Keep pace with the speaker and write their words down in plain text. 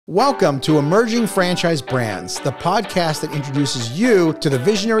Welcome to Emerging Franchise Brands, the podcast that introduces you to the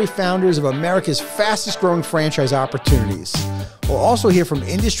visionary founders of America's fastest growing franchise opportunities. We'll also hear from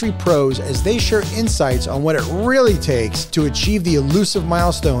industry pros as they share insights on what it really takes to achieve the elusive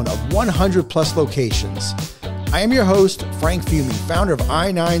milestone of 100 plus locations. I am your host, Frank Fiume, founder of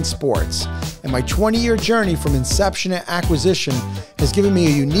I9 Sports, and my 20-year journey from inception to acquisition has given me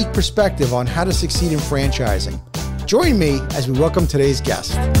a unique perspective on how to succeed in franchising. Join me as we welcome today's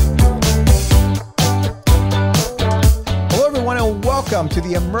guest. Hello, everyone, and welcome to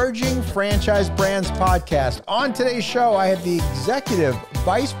the Emerging Franchise Brands podcast. On today's show, I have the Executive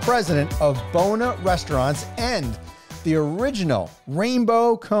Vice President of Buona Restaurants and the original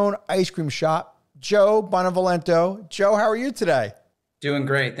Rainbow Cone Ice Cream Shop, Joe Buonavolanto. Joe, how are you today? Doing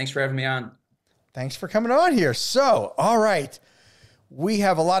great. Thanks for having me on. Thanks for coming on here. So, all right. We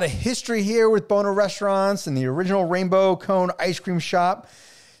have a lot of history here with Buona Restaurants and the original Rainbow Cone Ice Cream Shop.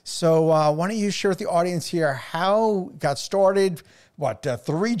 So why don't you share with the audience here how it got started,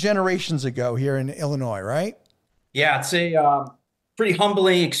 3 generations ago here in Illinois, right? Yeah, it's a pretty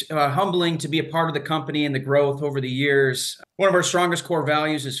humbling to be a part of the company and the growth over the years. One of our strongest core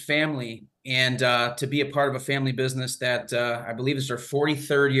values is family, and to be a part of a family business that I believe is our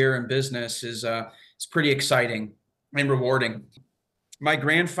 43rd year in business is pretty exciting and rewarding. My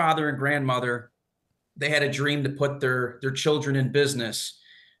grandfather and grandmother, they had a dream to put their children in business.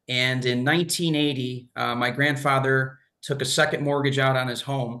 And in 1980, my grandfather took a second mortgage out on his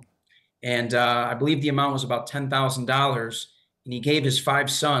home. And I believe the amount was about $10,000. And he gave his 5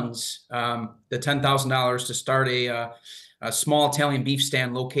 sons the $10,000 to start a small Italian beef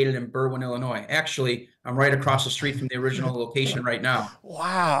stand located in Berwyn, Illinois. Actually, I'm right across the street from the original location right now.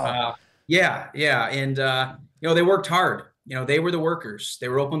 Wow. Yeah. And, they worked hard. They were the workers. They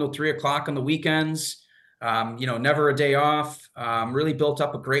were open till 3 o'clock on the weekends, never a day off, really built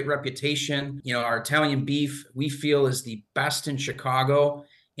up a great reputation. Our Italian beef, we feel, is the best in Chicago.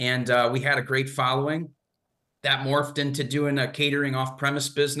 And we had a great following that morphed into doing a catering off-premise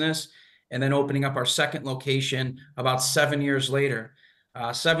business and then opening up our second location about 7 years later.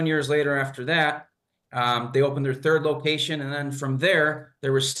 7 years later after that, they opened their third location. And then from there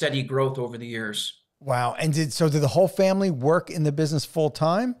was steady growth over the years. Wow. And did the whole family work in the business full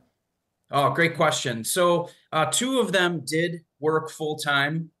time? Oh, great question. So 2 of them did work full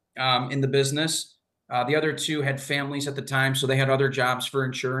time in the business. The other 2 had families at the time, so they had other jobs for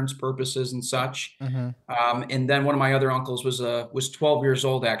insurance purposes and such. Mm-hmm. And then one of my other uncles was 12 years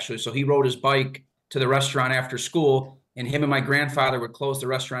old, actually. So he rode his bike to the restaurant after school, and him and my grandfather would close the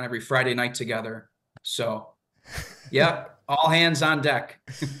restaurant every Friday night together. So, yeah, all hands on deck.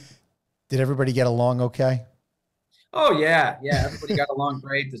 Did everybody get along okay? Oh, yeah. Everybody got along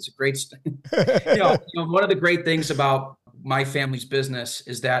great. That's a great, one of the great things about my family's business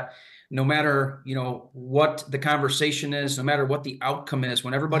is that no matter, what the conversation is, no matter what the outcome is,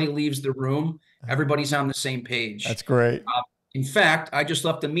 when everybody leaves the room, everybody's on the same page. That's great. In fact, I just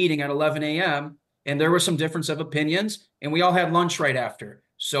left a meeting at 11 a.m. and there was some difference of opinions and we all had lunch right after.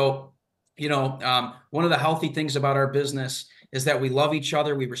 So, one of the healthy things about our business is that we love each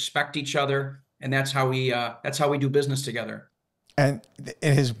other, we respect each other, and that's how we do business together. And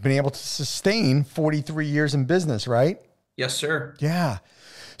it has been able to sustain 43 years in business, right? Yes, sir. Yeah.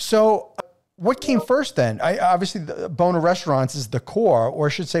 So what came first then? Obviously, the Buona Restaurants is the core, or I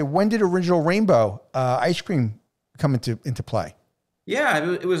should say, when did original Rainbow ice cream come into play?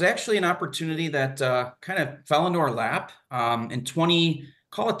 Yeah, it was actually an opportunity that kind of fell into our lap. In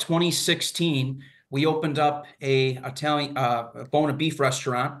 2016, we opened up a Italian Buona beef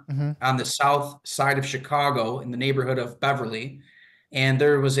restaurant on the south side of Chicago in the neighborhood of Beverly. And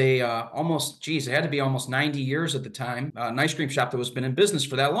there was it had to be almost 90 years at the time, an ice cream shop that was been in business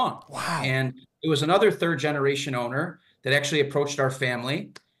for that long. Wow. And it was another 3rd generation owner that actually approached our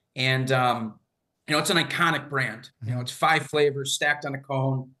family. And, it's an iconic brand. It's 5 flavors stacked on a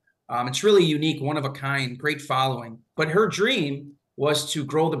cone. It's really unique, one of a kind, great following. But her dream was to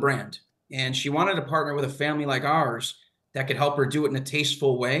grow the brand. And she wanted to partner with a family like ours that could help her do it in a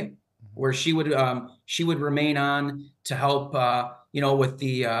tasteful way, where she would remain on to help, with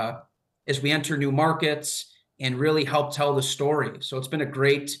the as we enter new markets and really help tell the story. So it's been a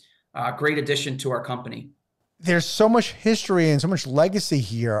great addition to our company. There's so much history and so much legacy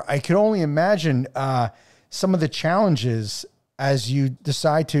here. I could only imagine some of the challenges as you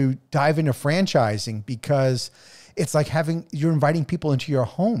decide to dive into franchising, because it's like you're inviting people into your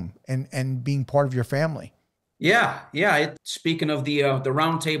home and being part of your family. Yeah. Speaking of the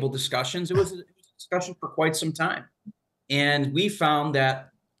roundtable discussions, it was a discussion for quite some time. And we found that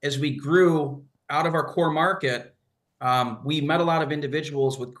as we grew out of our core market, we met a lot of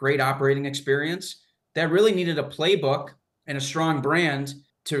individuals with great operating experience that really needed a playbook and a strong brand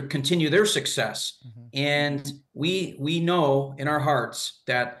to continue their success. Mhm. And we know in our hearts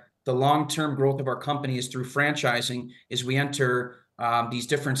that the long-term growth of our company is through franchising as we enter these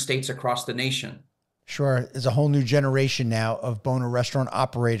different states across the nation. Sure. There's a whole new generation now of Buona restaurant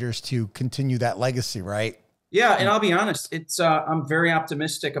operators to continue that legacy, right? Yeah, and I'll be honest, it's I'm very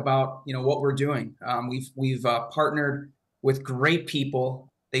optimistic about what we're doing. We've partnered with great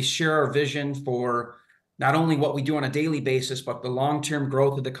people. They share our vision for not only what we do on a daily basis, but the long-term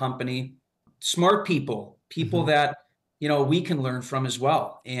growth of the company. Smart people, people Mhm. that we can learn from as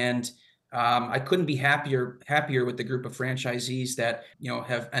well. And I couldn't be happier with the group of franchisees that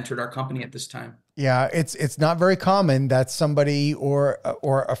have entered our company at this time. Yeah, it's not very common that somebody or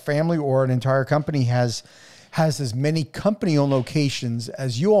a family or an entire company has as many company-owned locations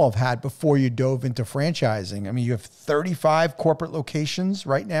as you all have had before you dove into franchising. I mean, you have 35 corporate locations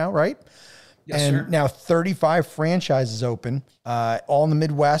right now, right? Yes, And sir. now 35 franchises open, all in the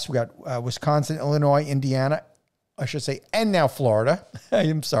Midwest. We got Wisconsin, Illinois, Indiana, I should say, and now Florida.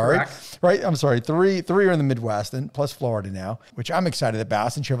 I'm sorry. Correct. Right? I'm sorry. Three are in the Midwest and plus Florida now, which I'm excited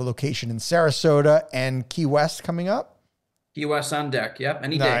about since you have a location in Sarasota and Key West coming up. Key West on deck. Yep,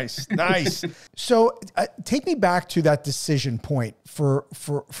 any day. Nice, nice. So take me back to that decision point for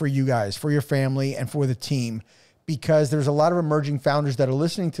you guys, for your family, and for the team, because there's a lot of emerging founders that are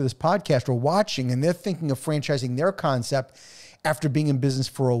listening to this podcast or watching, and they're thinking of franchising their concept after being in business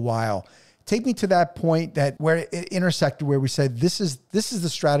for a while. Take me to that point where it intersected, where we said this is the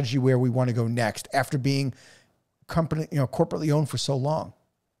strategy where we want to go next after being corporately owned for so long.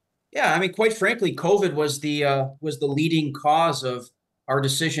 Yeah, I mean, quite frankly, COVID was the leading cause of our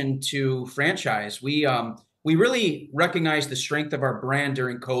decision to franchise. We really recognized the strength of our brand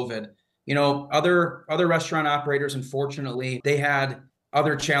during COVID. Other restaurant operators, unfortunately, they had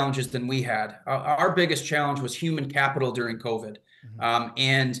other challenges than we had. Our biggest challenge was human capital during COVID,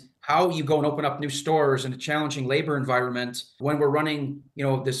 and how you go and open up new stores in a challenging labor environment when we're running,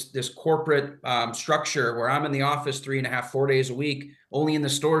 this corporate structure where I'm in the office 3.5, 4 days a week, only in the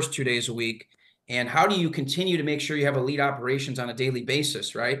stores 2 days a week. And how do you continue to make sure you have elite operations on a daily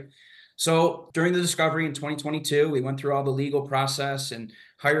basis, right? So during the discovery in 2022, we went through all the legal process and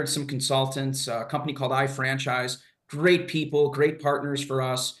hired some consultants, a company called iFranchise, great people, great partners for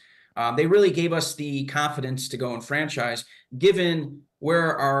us. They really gave us the confidence to go and franchise, given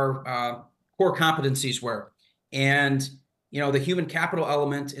where our core competencies were. And, the human capital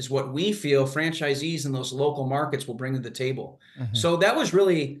element is what we feel franchisees in those local markets will bring to the table. Mm-hmm. So that was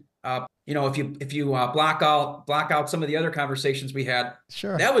really, if you block out some of the other conversations we had,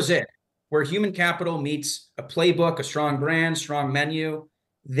 Sure, that was it. Where human capital meets a playbook, a strong brand, strong menu,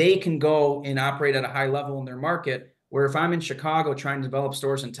 they can go and operate at a high level in their market. Where if I'm in Chicago trying to develop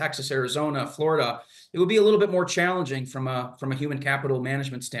stores in Texas, Arizona, Florida, it would be a little bit more challenging from a human capital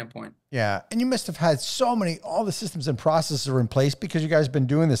management standpoint. yeah. And you must have had all the systems and processes are in place because you guys have been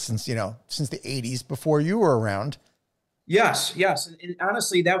doing this since the 80s, before you were around. Yes. And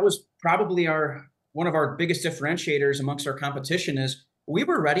honestly, that was probably one of our biggest differentiators amongst our competition is we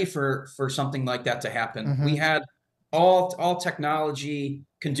were ready for something like that to happen. Mm-hmm. We had all technology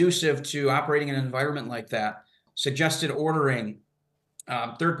conducive to operating in an environment like that, suggested ordering,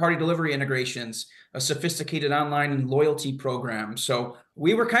 third-party delivery integrations, a sophisticated online loyalty program. So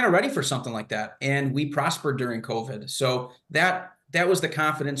we were kind of ready for something like that, and we prospered during COVID. So that was the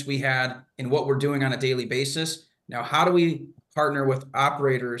confidence we had in what we're doing on a daily basis. Now, how do we partner with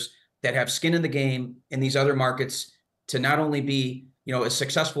operators that have skin in the game in these other markets to not only be as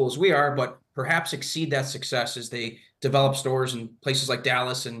successful as we are, but perhaps exceed that success as they develop stores in places like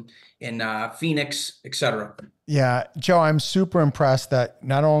Dallas and in Phoenix, et cetera. Yeah, Joe, I'm super impressed that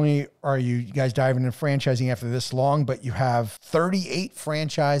not only are you guys diving into franchising after this long, but you have 38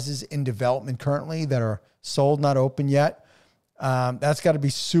 franchises in development currently that are sold, not open yet. That's got to be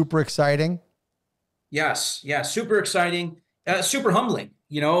super exciting. Yes, yeah, super exciting, super humbling.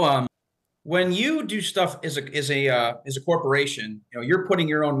 When you do stuff as a corporation, you're putting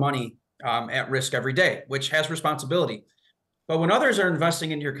your own money at risk every day, which has responsibility. But when others are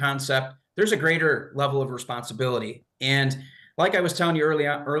investing in your concept, there's a greater level of responsibility. And like I was telling you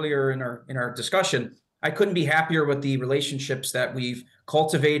earlier in our discussion, I couldn't be happier with the relationships that we've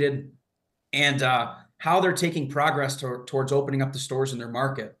cultivated and how they're taking progress towards opening up the stores in their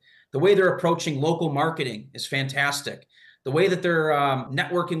market. The way they're approaching local marketing is fantastic. The way that they're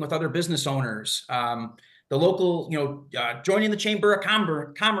networking with other business owners, the local, joining the Chamber of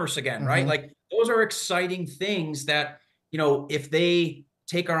Commerce again, Mm-hmm. right? Like those are exciting things that, if they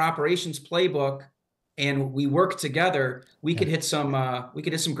take our operations playbook and we work together, we could hit some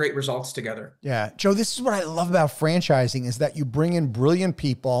great results together. Yeah. Joe, this is what I love about franchising is that you bring in brilliant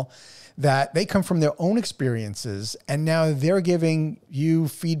people that they come from their own experiences and now they're giving you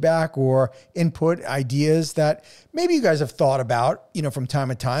feedback or input ideas that maybe you guys have thought about, from time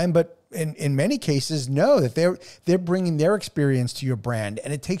to time, but in many cases, know that they're bringing their experience to your brand,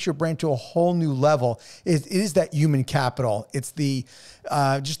 and it takes your brand to a whole new level. It is that human capital. It's the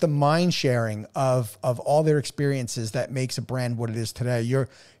just the mind sharing of all their experiences that makes a brand what it is today. Your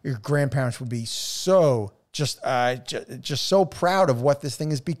grandparents would be so just so proud of what this thing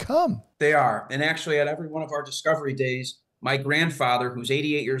has become. They are, and actually, at every one of our Discovery Days, my grandfather, who's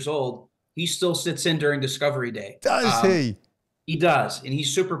 88 years old, he still sits in during Discovery Day. Does he? He does, and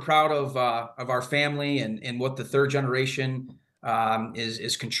he's super proud of our family and what the third generation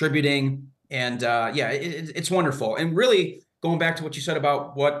is contributing. And it's wonderful. And really, going back to what you said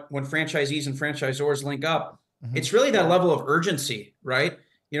about when franchisees and franchisors link up, it's really that level of urgency, right?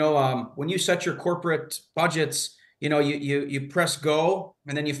 When you set your corporate budgets, you press go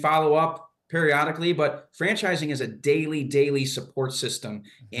and then you follow up periodically. But franchising is a daily support system,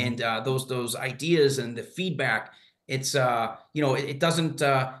 and those ideas and the feedback. It's it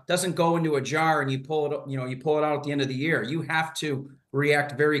doesn't go into a jar and you pull it out at the end of the year. You have to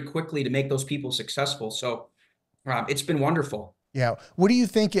react very quickly to make those people successful. So it's been wonderful. Yeah. What do you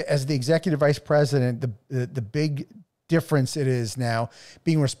think as the executive vice president, the big difference it is now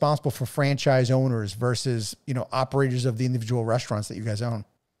being responsible for franchise owners versus, operators of the individual restaurants that you guys own?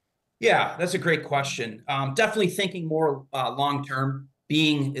 Yeah, that's a great question. Definitely thinking more long-term.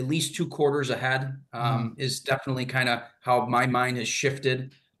 Being at least 2 quarters ahead is definitely kind of how my mind has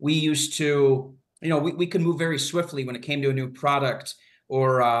shifted. We used to, we could move very swiftly when it came to a new product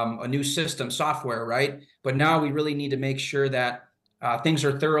or a new system, software, right? But now we really need to make sure that things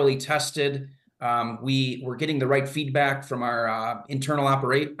are thoroughly tested. We're getting the right feedback from our internal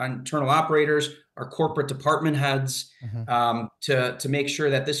operators, our corporate department heads, to make sure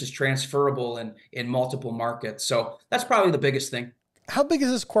that this is transferable in multiple markets. So that's probably the biggest thing. How big is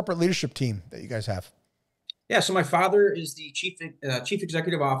this corporate leadership team that you guys have? Yeah, so my father is the chief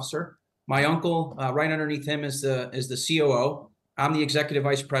executive officer. My uncle, right underneath him, is the COO. I'm the executive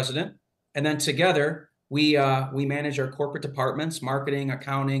vice president, and then together we manage our corporate departments: marketing,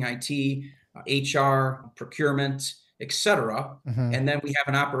 accounting, IT, HR, procurement, etc. And then we have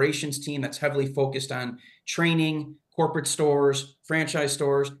an operations team that's heavily focused on training, corporate stores, franchise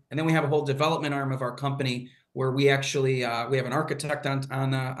stores, and then we have a whole development arm of our company where we actually we have an architect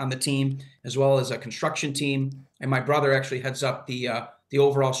on the team, as well as a construction team, and my brother actually heads up the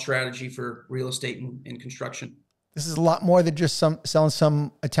overall strategy for real estate and construction. This is a lot more than just selling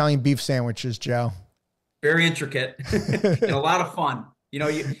some Italian beef sandwiches, Joe. Very intricate and a lot of fun.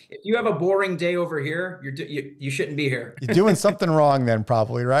 If you have a boring day over here, you shouldn't be here. You're doing something wrong then,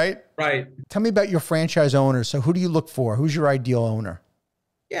 probably, right? Right. Tell me about your franchise owners. So who do you look for? Who's your ideal owner?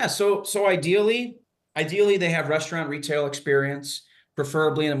 Yeah. So ideally they have restaurant retail experience,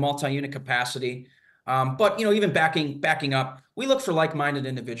 preferably in a multi-unit capacity. But even backing up, we look for like-minded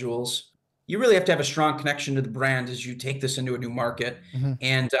individuals. You really have to have a strong connection to the brand as you take this into a new market.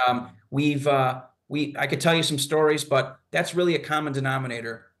 And I could tell you some stories, but that's really a common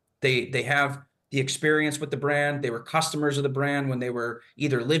denominator. They have the experience with the brand. They were customers of the brand when they were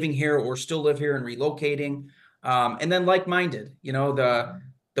either living here or still live here and relocating. And then like-minded,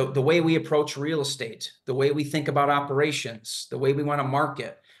 the way we approach real estate, the way we think about operations, the way we want to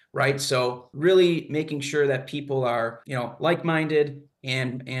market, right? So really making sure that people are, like-minded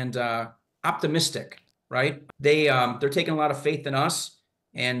and optimistic, right? They're taking a lot of faith in us,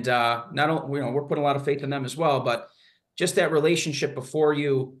 and not only, we're putting a lot of faith in them as well, but just that relationship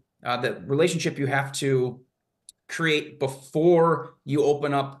the relationship you have to create before you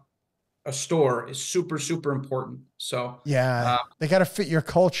open up a store is super, super important. So yeah, they got to fit your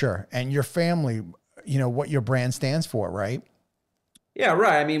culture and your family, what your brand stands for, right? Yeah,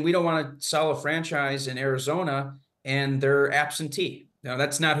 right. I mean, we don't want to sell a franchise in Arizona and they're absentee.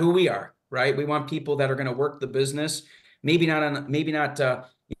 That's not who we are, right? We want people that are going to work the business, maybe not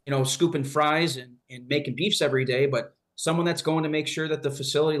scooping fries and making beefs every day, but someone that's going to make sure that the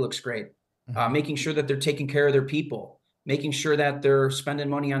facility looks great, making sure that they're taking care of their people, making sure that they're spending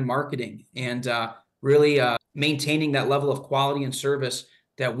money on marketing, and really maintaining that level of quality and service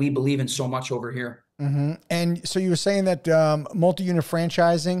that we believe in so much over here. And so you were saying that multi-unit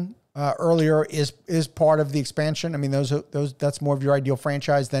franchising earlier is part of the expansion. I mean, that's more of your ideal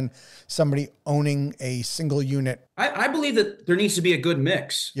franchise than somebody owning a single unit. I believe that there needs to be a good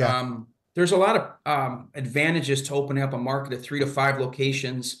mix. Yeah. There's a lot of advantages to opening up a market of 3 to 5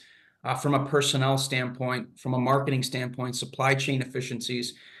 locations. from a personnel standpoint, from a marketing standpoint, supply chain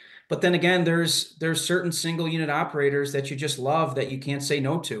efficiencies. But then again, there's certain single unit operators that you just love that you can't say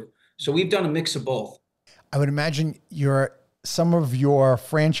no to. So we've done a mix of both. I would imagine some of your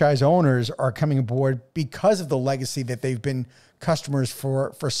franchise owners are coming aboard because of the legacy that they've been customers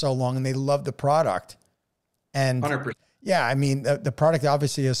for so long, and they love the product. And 100%. yeah, I mean, the product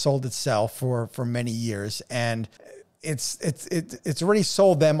obviously has sold itself for many years, and it's already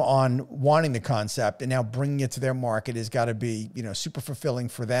sold them on wanting the concept, and now bringing it to their market has got to be, super fulfilling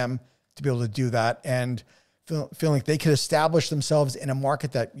for them to be able to do that and feeling like they could establish themselves in a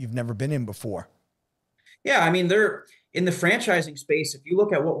market that you've never been in before. Yeah, I mean, they're in the franchising space. If you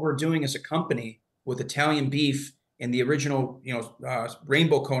look at what we're doing as a company with Italian beef and the original,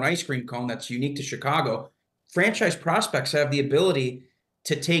 rainbow cone ice cream cone that's unique to Chicago, franchise prospects have the ability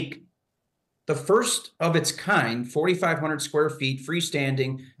to take the first of its kind, 4,500 square feet,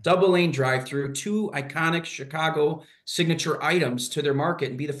 freestanding, double lane drive-through, two iconic Chicago signature items to their market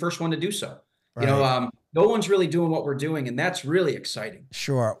and be the first one to do so. Right. No one's really doing what we're doing, and that's really exciting.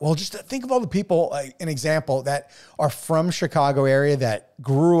 Sure. Well, just think of all the people, an example, that are from Chicago area that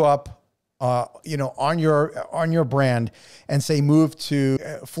grew up, on your brand, and say moved to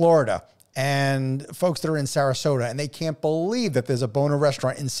Florida, and folks that are in Sarasota, and they can't believe that there's a Buona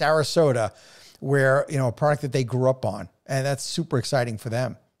restaurant in Sarasota where, a product that they grew up on, and that's super exciting for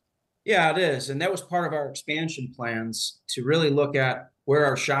them. Yeah, it is. And that was part of our expansion plans to really look at where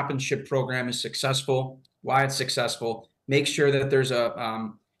our shop and ship program is successful, why it's successful, make sure that there's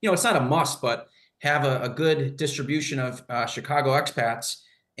it's not a must, but have a good distribution of Chicago expats,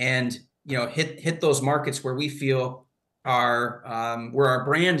 and, hit those markets where we feel where our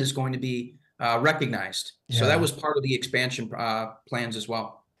brand is going to be recognized. Yeah. So that was part of the expansion plans as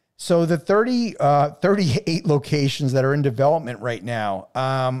well. So the 38 locations that are in development right now,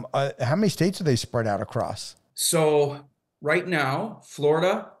 how many states are they spread out across? So right now,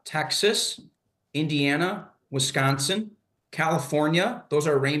 Florida, Texas, Indiana, Wisconsin, California, those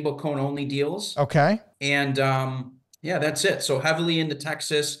are rainbow cone only deals. Okay. And that's it. So heavily into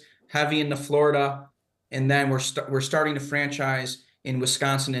Texas, heavy into Florida, and then we're starting to franchise in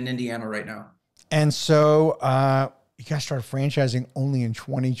Wisconsin and Indiana right now. And so you guys started franchising only in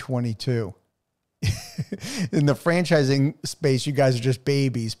 2022. In the franchising space, you guys are just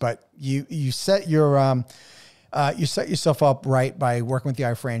babies, but you set yourself up right by working with the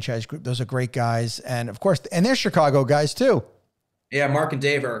iFranchise Group. Those are great guys, and of course, they're Chicago guys too. Yeah, Mark and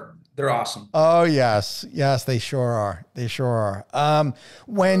Dave they're awesome. Oh yes, they sure are. They sure are.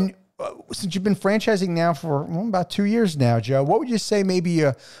 Since you've been franchising now for about 2 years now, Joe, what would you say maybe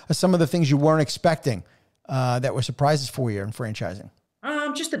are some of the things you weren't expecting that were surprises for you in franchising?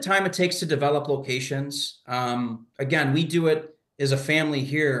 Just the time it takes to develop locations. Again, we do it as a family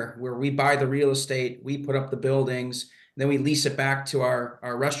here, where we buy the real estate, we put up the buildings, then we lease it back to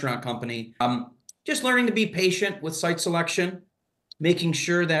our restaurant company. Just learning to be patient with site selection, making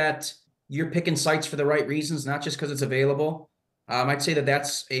sure that you're picking sites for the right reasons, not just because it's available. I'd say that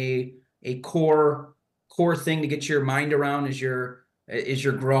that's a core thing to get your mind around as you're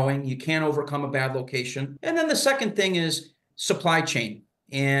growing. You can't overcome a bad location. And then the second thing is supply chain,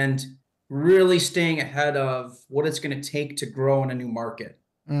 and really staying ahead of what it's going to take to grow in a new market.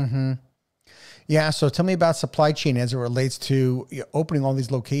 Mm-hmm. Yeah. So tell me about supply chain as it relates to opening all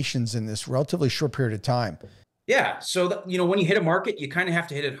these locations in this relatively short period of time. Yeah. So, when you hit a market, you kind of have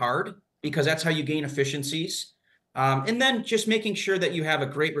to hit it hard, because that's how you gain efficiencies. And then just making sure that you have a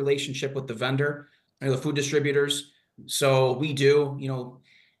great relationship with the vendor, the food distributors. So we do,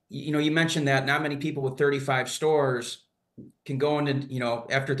 you mentioned that not many people with 35 stores can go into,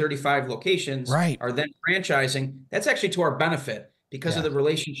 after 35 locations, right, are then franchising. That's actually to our benefit because of the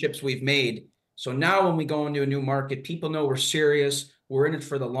relationships we've made. So now when we go into a new market, people know we're serious. We're in it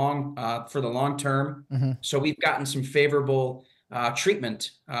for the long term. Mm-hmm. So we've gotten some favorable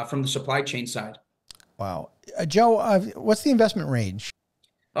treatment from the supply chain side. Wow. Joe, what's the investment range?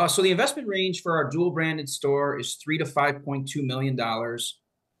 So the investment range for our dual branded store is $3 to $5.2 million.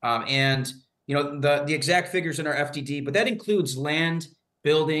 And the exact figures in our FDD, but that includes land,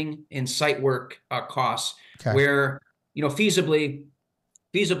 building, and site work costs, where, feasibly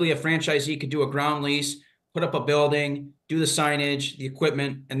a franchisee could do a ground lease, put up a building, do the signage, the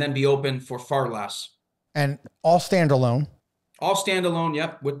equipment, and then be open for far less. And all standalone? All standalone,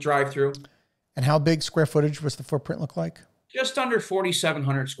 yep, with drive-through. And how big square footage was the footprint look like? Just under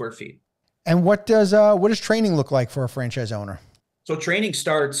 4,700 square feet. And what does training look like for a franchise owner? So training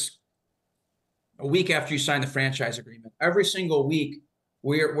starts a week after you sign the franchise agreement. Every single week,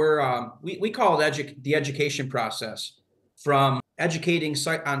 we call it the education process. from educating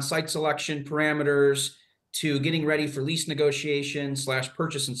on site selection parameters to getting ready for lease negotiations /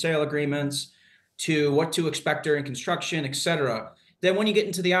 purchase and sale agreements to what to expect during construction, et cetera. Then when you get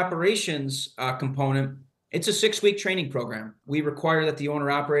into the operations component, it's a 6-week training program. We require that the owner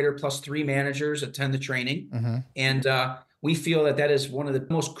operator plus 3 managers attend the training. And we feel that is one of the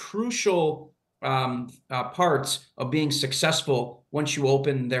most crucial parts of being successful once you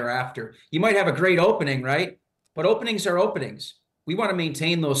open thereafter. You might have a great opening, right? But openings are openings. We want to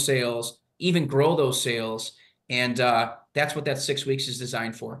maintain those sales, even grow those sales. And that's what that 6 weeks is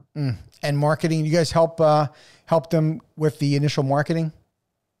designed for. And marketing, you guys help them with the initial marketing?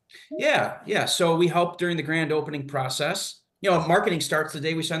 Yeah. So we help during the grand opening process. Marketing starts the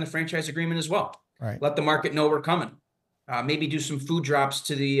day we sign the franchise agreement as well. Right. Let the market know we're coming. Maybe do some food drops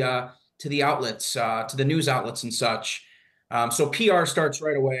to the outlets, to the news outlets and such. So PR starts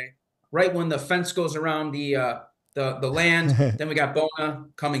right away. Right when the fence goes around the land, then we got Buona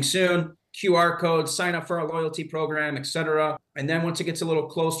coming soon. QR codes, sign up for our loyalty program, et cetera. And then once it gets a little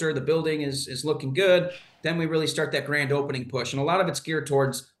closer, the building is looking good, then we really start that grand opening push. And a lot of it's geared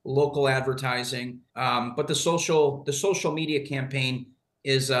towards local advertising. But the social media campaign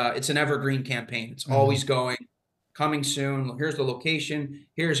is it's an evergreen campaign. It's always going, coming soon. Here's the location.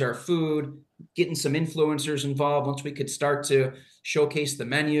 Here's our food. Getting some influencers involved once we could start to showcase the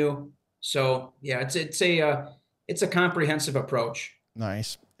menu. So yeah, it's a comprehensive approach.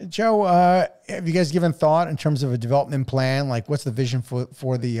 Nice. Joe, have you guys given thought in terms of a development plan? Like, what's the vision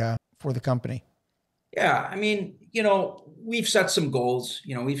for the company? Yeah, I mean, we've set some goals.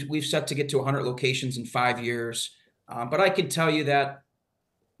 We've set to get to 100 locations in 5 years. But I can tell you that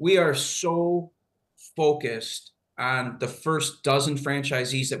we are so focused on the first dozen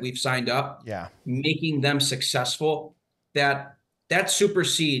franchisees that we've signed up, making them successful, that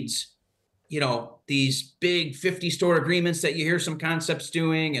supersedes, these big 50-store agreements that you hear some concepts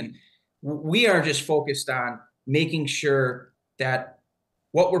doing. And we are just focused on making sure that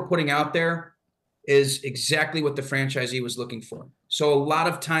what we're putting out there is exactly what the franchisee was looking for. So a lot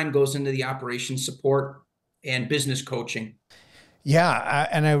of time goes into the operations support and business coaching. Yeah,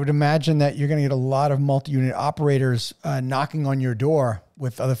 and I would imagine that you're going to get a lot of multi-unit operators knocking on your door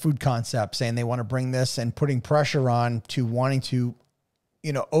with other food concepts, saying they want to bring this and putting pressure on to wanting to,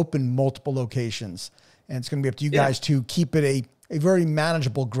 open multiple locations. And it's going to be up to you guys to keep it a very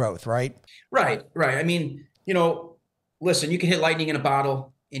manageable growth, right? Right. I mean, listen, you can hit lightning in a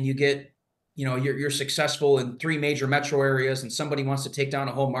bottle and you get, you're successful in 3 major metro areas and somebody wants to take down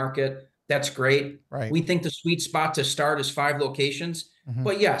a whole market. That's great. Right. We think the sweet spot to start is 5 locations.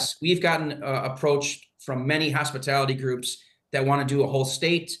 But yes, we've gotten approached from many hospitality groups that want to do a whole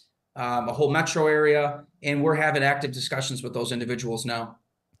state, a whole metro area, and we're having active discussions with those individuals now.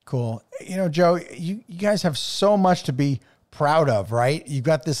 Cool. Joe, you guys have so much to be proud of, right? You've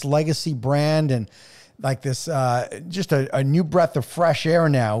got this legacy brand and like this, just a new breath of fresh air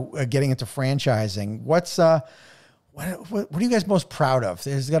now, getting into franchising. What are you guys most proud of?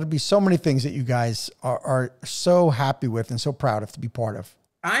 There's got to be so many things that you guys are so happy with and so proud of to be part of.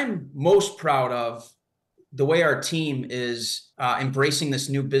 I'm most proud of the way our team is embracing this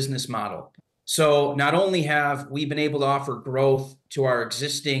new business model. So not only have we been able to offer growth to our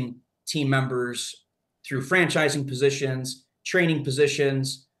existing team members through franchising positions, training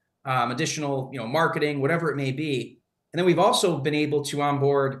positions, additional, marketing, whatever it may be. And then we've also been able to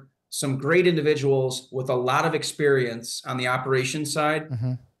onboard some great individuals with a lot of experience on the operations side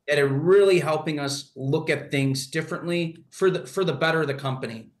that are really helping us look at things differently for the better of the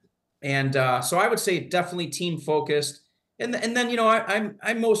company. And so I would say definitely team focused. And then,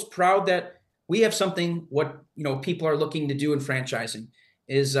 I'm most proud that we have something what, people are looking to do in franchising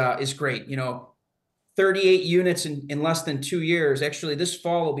is great. 38 units in less than 2 years. Actually, this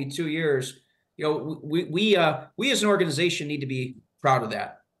fall will be 2 years. We as an organization need to be proud of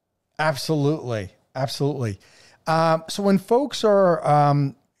that. Absolutely. So when folks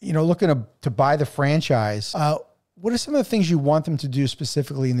are, looking to buy the franchise, what are some of the things you want them to do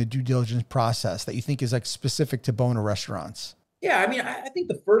specifically in the due diligence process that you think is like specific to Buona restaurants? Yeah, I mean, I think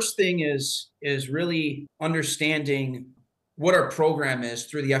the first thing is really understanding what our program is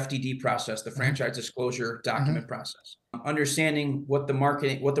through the FDD process, the franchise disclosure document process. Understanding what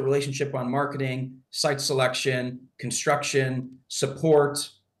the relationship on marketing, site selection, construction, support,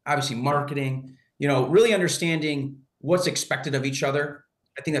 obviously marketing, really understanding what's expected of each other.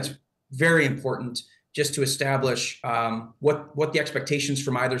 I think that's very important just to establish what the expectations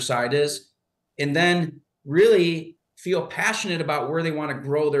from either side is. And then really feel passionate about where they want to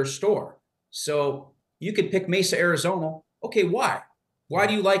grow their store. So you could pick Mesa, Arizona. Okay, why? Why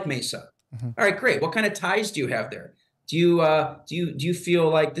do you like Mesa? All right, great. What kind of ties do you have there? Do you feel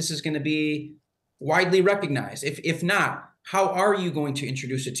like this is going to be widely recognized? If not, how are you going to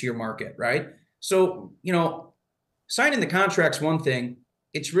introduce it to your market, right? So, signing the contract's one thing.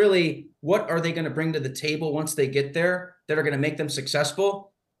 It's really, what are they going to bring to the table once they get there that are going to make them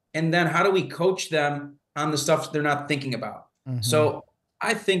successful? And then how do we coach them on the stuff they're not thinking about? Mm-hmm. So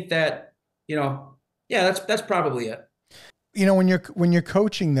I think that, yeah, that's probably it. When you're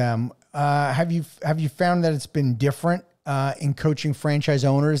coaching them, have you found that it's been different in coaching franchise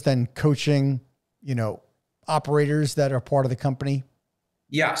owners than coaching, operators that are part of the company?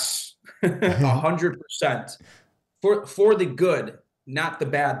 Yes, 100% for the good, not the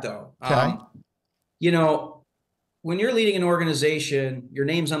bad though. Okay. When you're leading an organization, your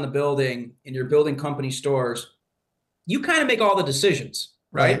name's on the building and you're building company stores, you kind of make all the decisions,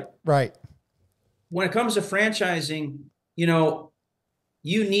 right? Right. When it comes to franchising, you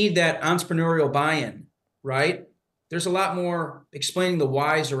need that entrepreneurial buy-in, right? There's a lot more explaining the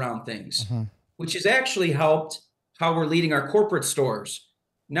whys around things, Mm-hmm. which has actually helped how we're leading our corporate stores.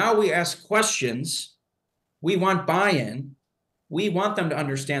 Now we ask questions. We want buy-in. We want them to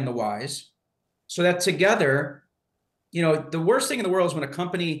understand the whys so that together, the worst thing in the world is when a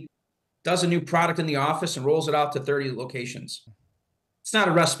company does a new product in the office and rolls it out to 30 locations. It's not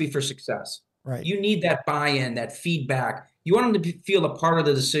a recipe for success. Right. You need that buy-in, that feedback. You want them to feel a part of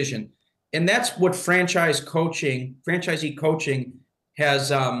the decision. And that's what franchisee coaching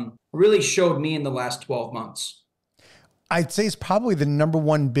has really showed me in the last 12 months. I'd say it's probably the number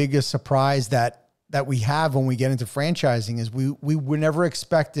one biggest surprise that we have when we get into franchising is we were never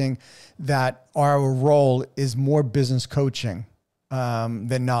expecting that our role is more business coaching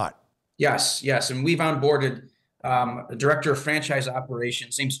than not. Yes. And we've onboarded a director of franchise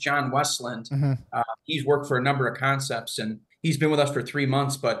operations. His name's John Westland. Mm-hmm. He's worked for a number of concepts and he's been with us for 3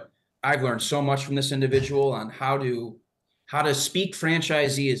 months, but I've learned so much from this individual on how to speak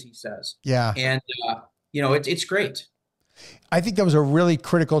franchisee, as he says. Yeah. And, it's great. I think that was a really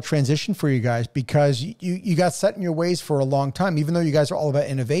critical transition for you guys because you got set in your ways for a long time. Even though you guys are all about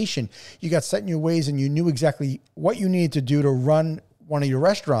innovation, you got set in your ways and you knew exactly what you needed to do to run one of your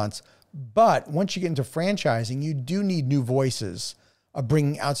restaurants. But once you get into franchising, you do need new voices of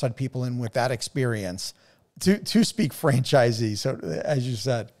bringing outside people in with that experience to speak franchisee. So as you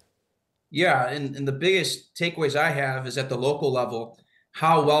said. Yeah. And the biggest takeaways I have is at the local level,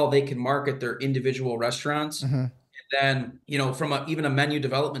 how well they can market their individual restaurants. Mm-hmm. And then, from even a menu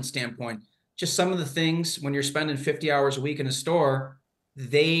development standpoint, just some of the things when you're spending 50 hours a week in a store,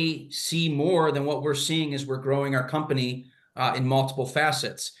 they see more than what we're seeing as we're growing our company in multiple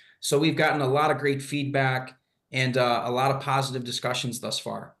facets. So we've gotten a lot of great feedback and a lot of positive discussions thus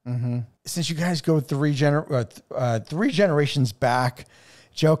far. Mm-hmm. Since you guys go three generations back,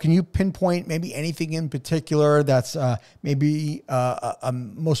 Joe, can you pinpoint maybe anything in particular that's maybe a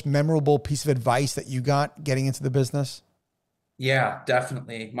most memorable piece of advice that you got getting into the business? Yeah,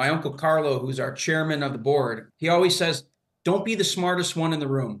 definitely. My Uncle Carlo, who's our chairman of the board, he always says, don't be the smartest one in the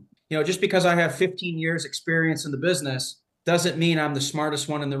room. Just because I have 15 years experience in the business doesn't mean I'm the smartest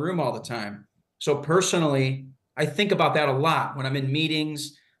one in the room all the time. So personally, I think about that a lot when I'm in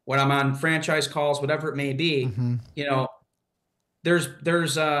meetings, when I'm on franchise calls, whatever it may be. Mm-hmm. There's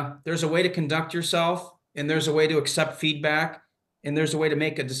a way to conduct yourself, and there's a way to accept feedback, and there's a way to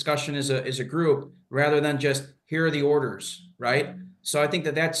make a discussion as a group rather than just here are the orders, right? So I think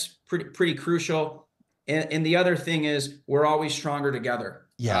that's pretty crucial. And the other thing is we're always stronger together.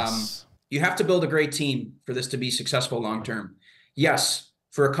 Yes. You have to build a great team for this to be successful long term. Yes,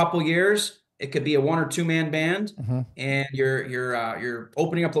 for a couple years it could be a 1 or 2 man band, Mm-hmm. and you're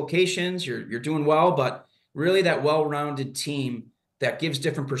opening up locations, you're doing well, but really that well-rounded team that gives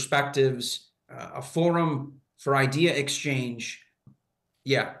different perspectives, a forum for idea exchange.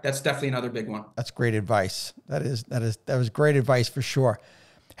 Yeah, that's definitely another big one. That's great advice. That was great advice for sure.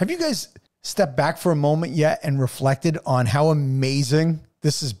 Have you guys stepped back for a moment yet and reflected on how amazing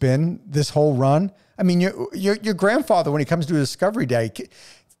this has been, this whole run? I mean, your grandfather, when he comes to a Discovery Day,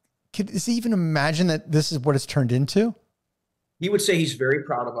 does he even imagine that this is what it's turned into? He would say he's very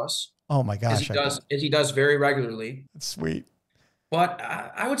proud of us. Oh my gosh. As he does very regularly. That's sweet. But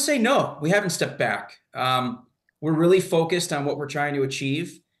I would say no, we haven't stepped back. We're really focused on what we're trying to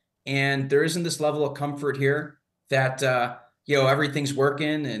achieve. And there isn't this level of comfort here that, everything's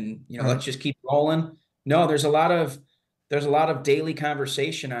working and, Right. Let's just keep rolling. No, there's a lot of daily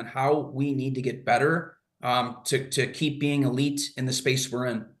conversation on how we need to get better to keep being elite in the space we're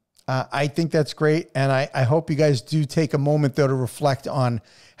in. I think that's great. And I hope you guys do take a moment, though, to reflect on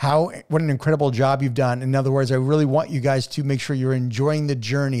what an incredible job you've done. In other words, I really want you guys to make sure you're enjoying the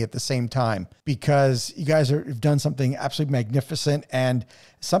journey at the same time, because you guys have done something absolutely magnificent and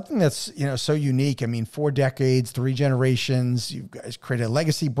something that's, so unique. I mean, 4 decades, 3 generations, you guys created a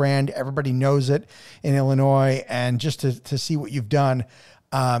legacy brand. Everybody knows it in Illinois. And just to see what you've done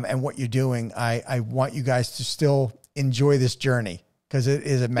and what you're doing, I want you guys to still enjoy this journey, because it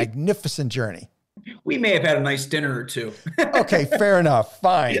is a magnificent journey. We may have had a nice dinner or two. Okay, fair enough.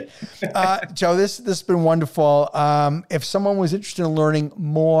 Fine. Joe, this has been wonderful. If someone was interested in learning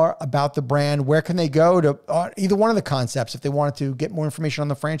more about the brand, where can they go to either one of the concepts if they wanted to get more information on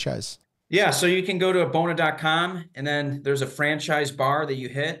the franchise? Yeah, so you can go to Buona.com, and then there's a franchise bar that you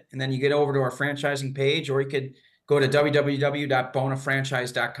hit, and then you get over to our franchising page, or you could go to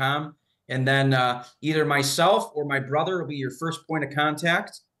www.bonafranchise.com, and then either myself or my brother will be your first point of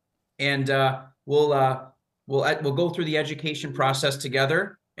contact, and we'll go through the education process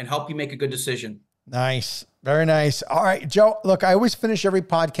together and help you make a good decision. Nice. Very nice. All right, Joe, look, I always finish every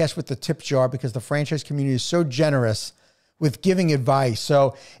podcast with the tip jar, because the franchise community is so generous with giving advice.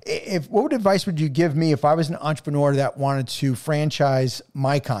 So what advice would you give me if I was an entrepreneur that wanted to franchise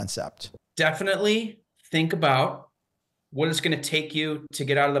my concept? Definitely think about what it's going to take you to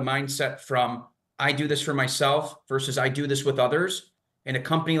get out of the mindset from I do this for myself versus I do this with others. And a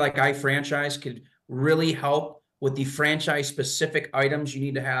company like iFranchise could really help with the franchise specific items you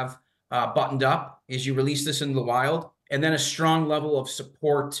need to have buttoned up as you release this into the wild. And then a strong level of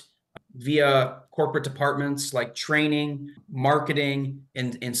support via corporate departments like training, marketing,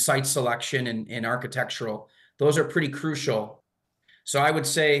 and site selection and architectural. Those are pretty crucial. So I would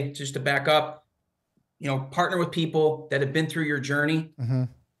say, just to back up, partner with people that have been through your journey,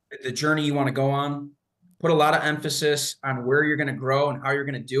 the journey you want to go on. Put a lot of emphasis on where you're going to grow and how you're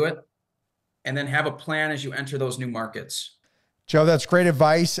going to do it, and then have a plan as you enter those new markets. Joe, that's great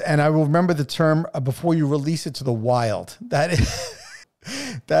advice. And I will remember the term before you release it to the wild. That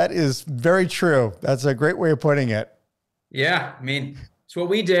is very true. That's a great way of putting it. Yeah. I mean, it's what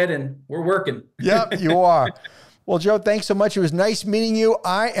we did, and we're working. Yep, you are. Well, Joe, thanks so much. It was nice meeting you.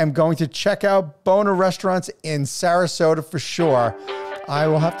 I am going to check out Buona restaurants in Sarasota for sure. I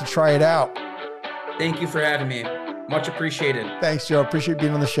will have to try it out. Thank you for having me. Much appreciated. Thanks, Joe. Appreciate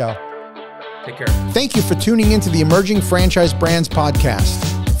being on the show. Take care. Thank you for tuning into the Emerging Franchise Brands podcast.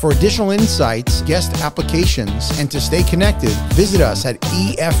 For additional insights, guest applications, and to stay connected, visit us at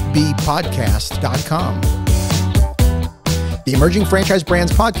efbpodcast.com. The Emerging Franchise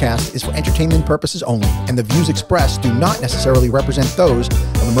Brands podcast is for entertainment purposes only, and the views expressed do not necessarily represent those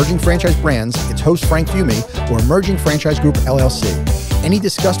of Emerging Franchise Brands, its host Frank Fiume, or Emerging Franchise Group, LLC. Any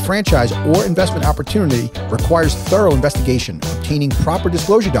discussed franchise or investment opportunity requires thorough investigation, obtaining proper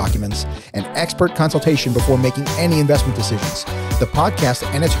disclosure documents, and expert consultation before making any investment decisions. The podcast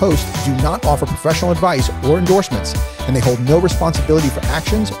and its host do not offer professional advice or endorsements, and they hold no responsibility for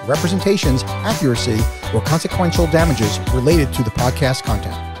actions, representations, accuracy, or consequential damages related to the podcast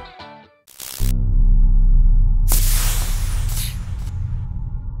content.